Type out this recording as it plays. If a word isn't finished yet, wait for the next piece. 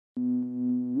GP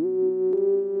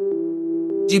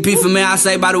for me, I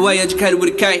say, by the way, educated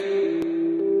with a K.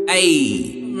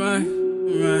 Ayy. Right.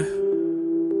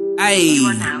 Ayy. You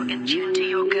are now in tune to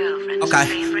your girlfriend's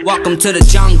favorite. Welcome to the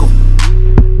jungle.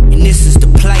 And this is the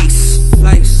place.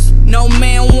 No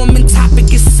man, woman,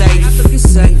 topic is safe.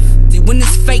 See, when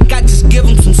it's fake, I just give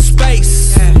them some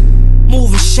space.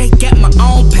 Move and shake at my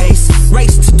own pace.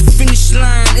 Race to the finish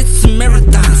line, it's a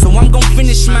marathon, so I'm gon'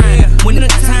 finish mine. When the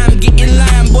time get in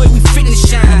line, boy, we finish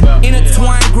shine.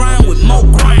 Intertwine grind with more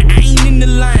grind, I ain't in the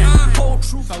line.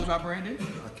 So about Brandon?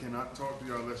 I cannot talk to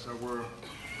y'all unless y'all wear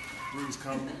threes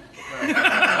coming. You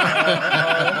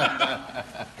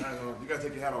gotta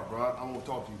take your hat off, bro. I won't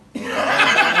talk to you. You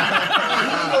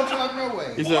don't talk no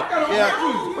way.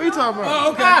 What are you talking about?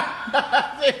 Oh, okay.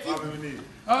 Probably we need it.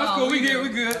 Oh, that's cool. We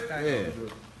good. Yeah.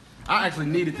 I actually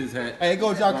needed this hat. Hey,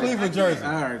 go y'all Cleveland jersey.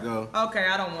 All right, go. Okay,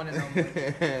 I don't want it no more.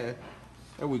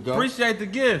 There we go. Appreciate the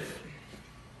gift.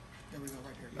 There we go,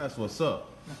 right here. That's what's up.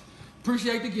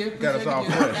 Appreciate the gift. Got us all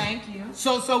fresh. Thank you.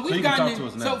 So we've you can gotten talk to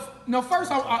us now. So no,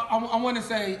 first I want to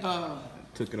say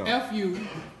Took it off. F you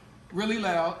really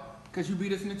loud because you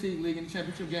beat us in the Teague League in the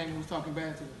championship game and was talking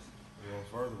bad to us. Well,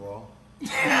 first of all,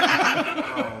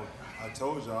 I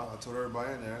told y'all, I told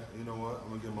everybody in there, you know what, I'm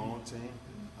gonna get my own team,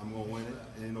 I'm gonna win it,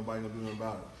 and ain't nobody gonna do nothing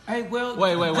about it. Hey, well,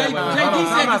 Wait. JD Hold on. said the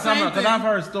Time same out. Because thing. I've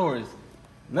heard stories.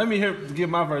 Let me give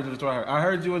my version of the story. I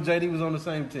heard you and JD was on the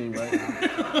same team, right?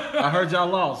 I heard y'all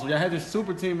lost. So y'all had this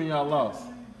super team and y'all lost.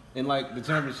 In like the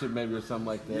championship maybe or something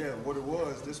like that. Yeah, what it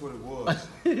was, this is what it was.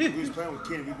 We was playing with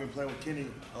Kenny, we've been playing with Kenny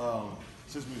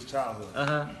since we was childhood.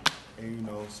 And you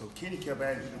know, so Kenny kept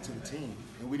adding people to the team,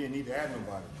 and we didn't need to add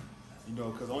nobody. You know,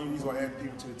 because the only reason why I add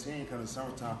people to the team, because in the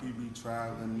summertime, people be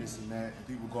traveling and this and that, and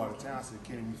people go out of town. I said,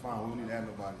 Kenny, we fine, we don't need to add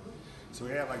nobody. So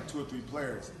we had like 2 or 3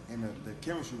 players, and the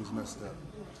chemistry was messed up.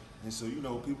 And so, you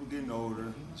know, people getting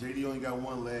older. JD only got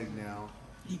 1 leg now.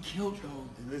 He killed though.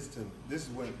 And listen to me, this is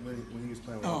when he was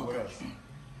playing with us.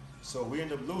 So we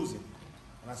ended up losing.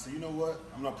 And I said, you know what?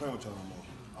 I'm not playing with y'all no more.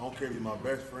 I don't care if you're my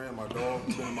best friend, my dog,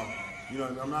 you know,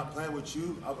 I'm not playing with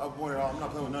you. I pointed out, I'm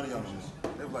not playing with none of y'all no more.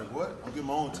 They were like, what? I'm getting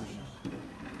my own team.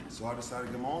 So I decided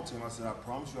to get my own team. I said, I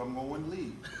promise you I'm going to win the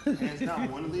league. Hands down, I'm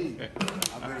going to win the league.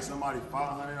 I bet somebody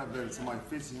 500, I bet somebody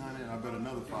 1,500, and I bet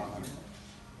another 500.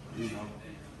 You know,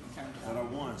 that I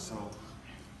won. So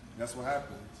that's what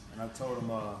happened. And I told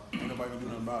him, ain't nobody going to do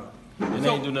nothing about it. And they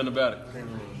ain't do nothing about it.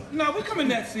 No, we coming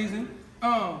next season.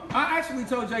 I actually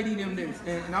told JD them this,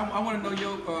 and I want to know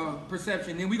your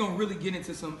perception. Then we're gonna really get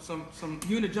into some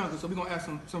you in the jungle, so we're gonna ask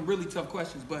some really tough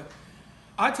questions. But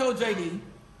I told JD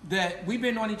that we've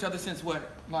been on each other since what,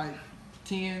 like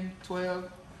 10, 12?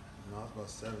 No, I was about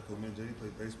 7 because me and JD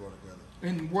played baseball together.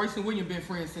 And Royce and William been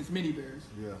friends since Mini Bears.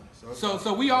 Yeah.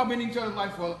 So we all been in each other's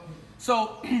life for.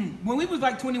 So when we was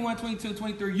like 21, 22,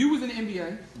 23, you was in the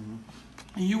NBA,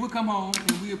 and you would come home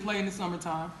and we would play in the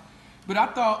summertime. But I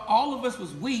thought all of us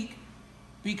was weak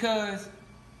because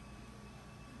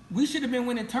we should have been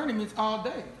winning tournaments all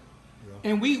day. Yeah.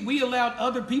 And we allowed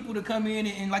other people to come in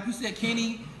and like you said,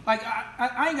 Kenny, like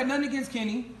I ain't got nothing against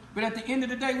Kenny, but at the end of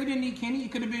the day, we didn't need Kenny.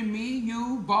 It could have been me,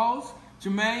 you, Boss,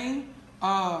 Jermaine,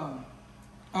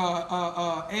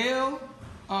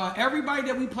 everybody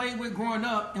that we played with growing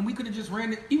up, and we could have just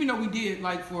ran it, even though we did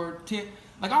like for 10,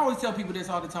 like I always tell people this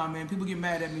all the time, man. People get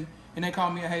mad at me and they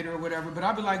call me a hater or whatever, but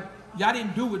I'll be like, y'all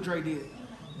didn't do what Dre did.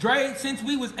 Dre, since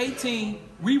we was 18,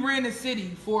 we ran the city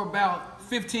for about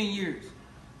 15 years.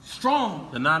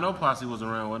 Strong. The 9-0 posse was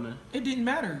around, wasn't it? It didn't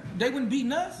matter. They wouldn't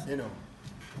beating us. LNO.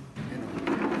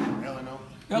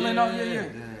 LNO, yeah.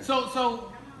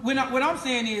 So what I'm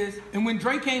saying is, and when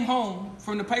Dre came home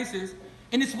from the Pacers,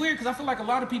 and it's weird because I feel like a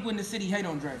lot of people in the city hate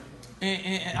on Dre.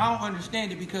 And I don't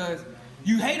understand it because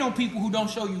you hate on people who don't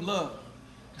show you love.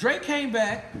 Dre came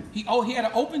back, he had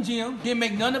an open gym, didn't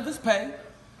make none of us pay.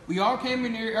 We all came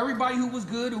in there, everybody who was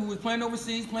good, who was playing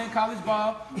overseas, playing college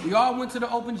ball, we all went to the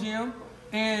open gym,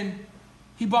 and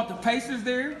he brought the Pacers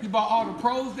there, he brought all the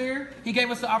pros there, he gave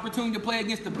us the opportunity to play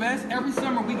against the best. Every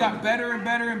summer we got better and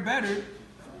better and better,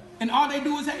 and all they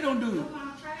do is hate on dude.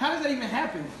 How does that even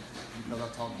happen? Because I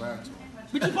talk bad to him.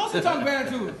 But you're supposed to talk bad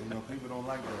to him. You know, people don't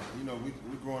like that. You know, we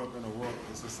growing up in a world,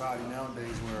 a society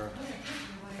nowadays where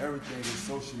everything is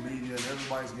social media and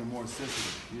everybody's getting more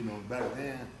sensitive. You know, back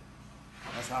then,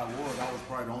 that's how it was. I was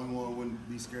probably the only one who wouldn't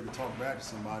be scared to talk back to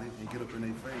somebody and get up in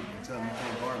their face and tell them you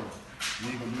can't guard me. You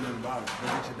ain't gonna do nothing about it. Go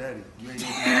get your daddy. You ain't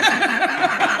gonna do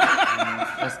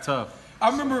nothing. That's tough. I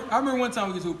remember one time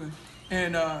we was hooping,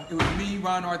 and it was me,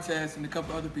 Ron Artest, and a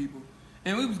couple other people.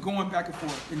 And we was going back and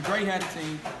forth. And Dre had a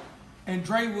team, and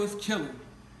Dre was killing.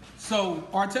 So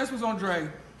Artest was on Dre,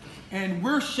 and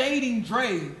we're shading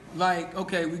Dre like,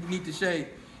 okay, we need to shade.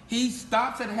 He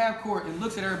stops at the half court and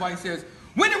looks at everybody and says,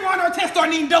 when did Ron Artest start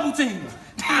needing double teams?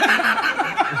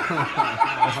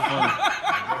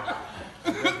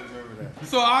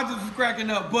 So I just was cracking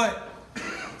up. But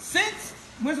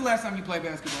when's the last time you played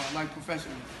basketball, like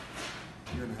professionally?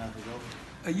 A year and a half ago.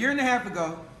 A year and a half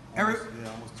ago. Almost 2 years,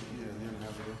 a year and a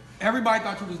half ago. Everybody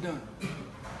thought you was done.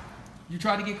 You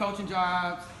tried to get coaching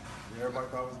jobs. Yeah, everybody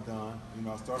thought it was done. You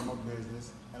know, I started my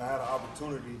business, and I had an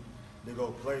opportunity to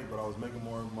go play, but I was making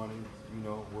more money, you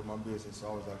know, with my business. So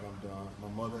I was like, I'm done. My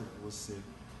mother was sick.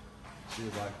 She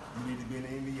was like, you need to be in the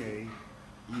NBA.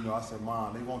 You know, I said,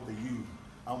 Mom, they want the youth.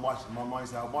 I'm watching, my mom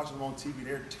said, I'm watching them on TV,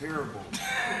 they're terrible.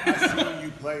 I see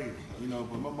you play, you know,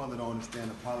 but my mother don't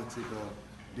understand the politics of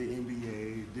the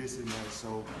NBA, this and that.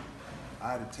 So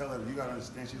I had to tell her, you gotta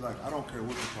understand, she's like, I don't care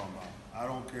what you're talking about. I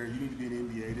don't care, you need to be in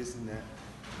the NBA, this and that.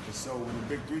 And so when the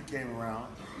Big Three came around,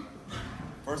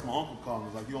 first my uncle called me,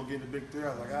 was like, you gonna get in the Big Three? I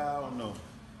was like, I don't know.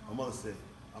 My mother said,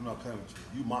 I'm not playing with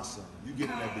you. You my son. You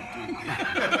get in that Big Three.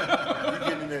 You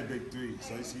get in that Big Three.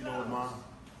 So you see, you know what, Mom?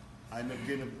 I ended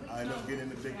up getting in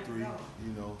the Big Three.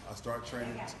 You know, I started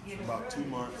training for about 2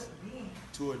 months,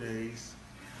 2 days.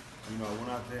 You know, I went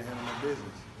out there and handled my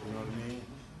business. You know what I mean?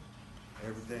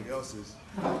 Everything else is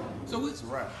it's a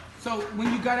wrap. So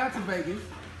when you got out to Vegas,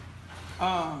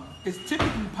 it's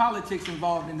typically politics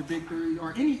involved in the Big Three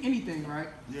or anything, right?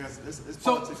 Yes, it's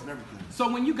politics and everything. So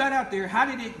when you got out there, how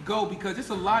did it go? Because it's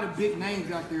a lot of big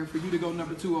names out there for you to go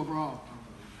number 2 overall.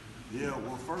 Yeah,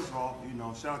 well, first of all, you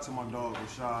know, shout out to my dog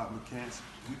Rashad McCants.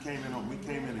 We came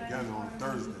in together on a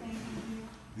Thursday.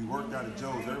 We worked out at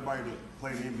Joe's. Everybody that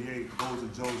played the NBA goes to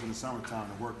Joe's in the summertime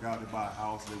to work out. They buy a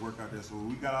house, they work out there. So when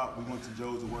we got out, we went to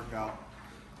Joe's to work out.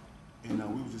 And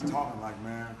we were just talking like,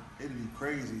 man, it'd be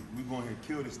crazy. We going here and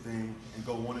kill this thing and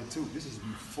go 1-2. This is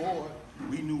before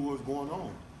we knew what was going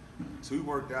on. So we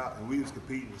worked out and we was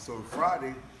competing. So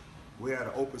Friday, we had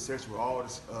an open session with all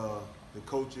this, the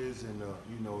coaches and the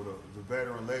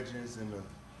veteran legends and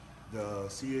the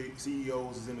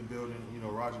CEOs is in the building. You know,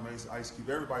 Roger Mason, Ice Cube,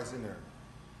 everybody's in there.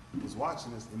 Was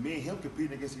watching us, and me and him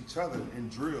competing against each other in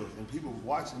drills, and people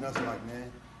watching us like, man,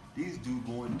 these dudes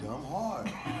going dumb hard.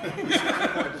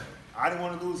 I didn't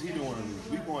want to lose, he didn't want to lose.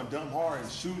 We going dumb hard in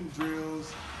shooting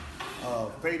drills,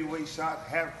 fadeaway shot,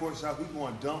 half-court shot. We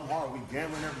going dumb hard. We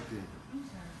gambling everything.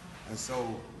 And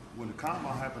so when the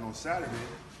combine happened on Saturday,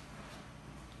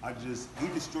 he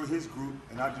destroyed his group,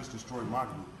 and I just destroyed my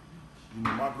group. You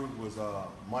know, my group was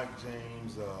Mike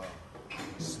James,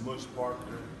 Smush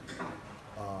Parker.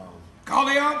 Call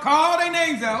their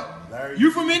names out. Larry you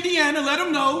from Indiana, let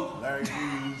them know. Larry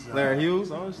Hughes. Larry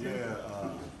Hughes, honestly. Yeah.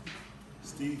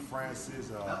 Steve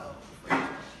Francis.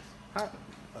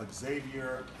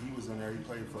 Xavier, he was in there. He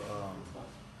played for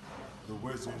the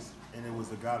Wizards, and it was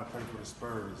the guy that played for the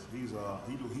Spurs.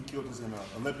 He killed us in an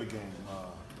Olympic game.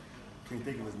 Can't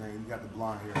think of his name. He got the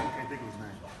blonde hair. Can't think of his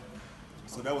name.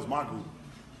 So that was my group.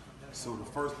 So the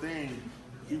first thing,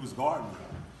 he was guarding me.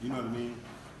 You know what I mean?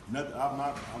 Nothing.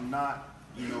 I'm not,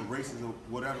 you know, racist or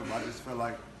whatever. But I just felt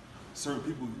like certain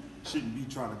people shouldn't be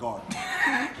trying to guard me.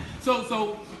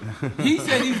 So he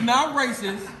said he's not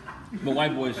racist. But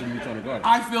white boys shouldn't be trying to guard.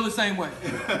 I feel the same way.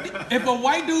 If a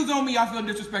white dude's on me, I feel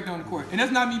disrespected on the court, and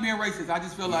that's not me being racist. I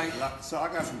just feel like. So I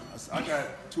got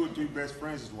 2 or 3 best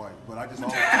friends that's white, but I just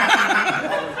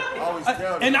always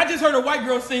tell them. And I just heard a white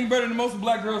girl sing better than most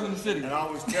black girls in the city. And I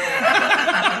always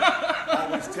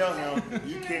tell him,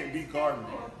 you can't be guarding me.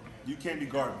 You can't be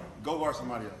guarding me. Go guard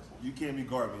somebody else. You can't be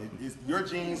guarding me. Your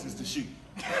genes is to shoot.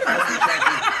 That's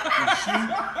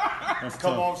what you shoot,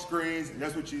 come off screens, and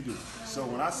that's what you do. So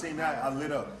when I seen that, I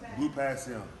lit up, blew past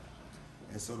him.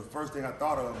 And so the first thing I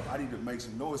thought of, I need to make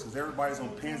some noise because everybody's on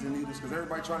pins and needles because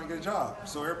everybody's trying to get a job.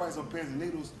 So everybody's on pins and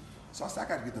needles. So I said, I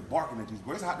got to get the barking at these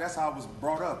boys. That's how I was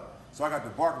brought up. So I got the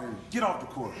barking at them. Get off the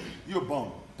court. You're a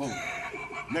bum. Boom.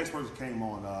 Next person came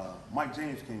on. Mike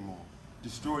James came on.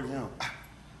 Destroyed him.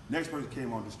 Next person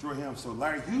came on. Destroyed him. So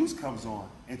Larry Hughes comes on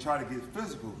and try to get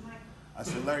physical. I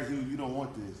said, Larry Hughes, you don't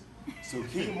want this. So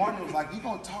King Martin was like, you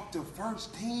gonna talk to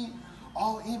first team,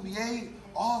 all NBA,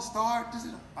 all-star?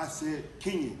 I said,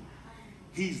 Kenyon,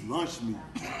 he's lunched me.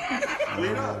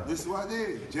 Straight up, this is what I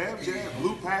did. Jab,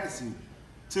 blew past him,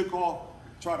 took off,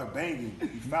 tried to bang him.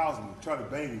 He fouls me, tried to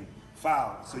bang him,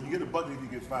 foul. So you get a bucket if you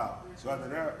get fouled. So after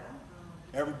that,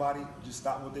 everybody just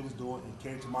stopped what they was doing and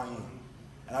came to my end.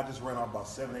 And I just ran off about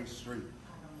 7-8 straight.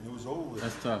 And it was over.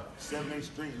 That's tough. 7-8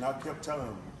 straight, and I kept telling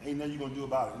them, ain't nothing you gonna do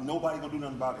about it. Nobody gonna do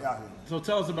nothing about it out here. So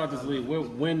tell us about this league.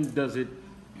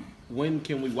 When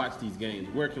can we watch these games?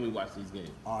 Where can we watch these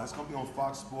games? It's gonna be on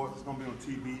Fox Sports. It's gonna be on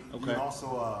TV. Okay. You can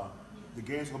also the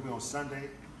game's gonna be on Sunday,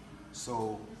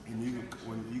 so and you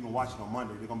can watch it on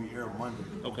Monday. They're gonna be aired Monday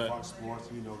Okay. on Fox Sports.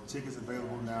 You know, tickets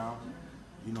available now.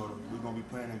 You know, we're gonna be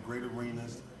playing in great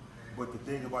arenas. But the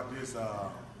thing about this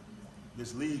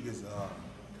this league is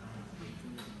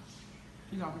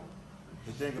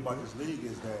the thing about this league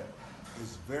is that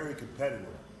it's very competitive.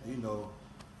 You know,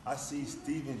 I see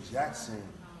Steven Jackson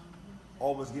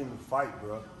always getting in a fight,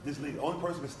 bro. This league, the only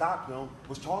person to stop him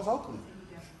was Charles Oakley.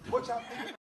 What y'all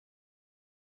think?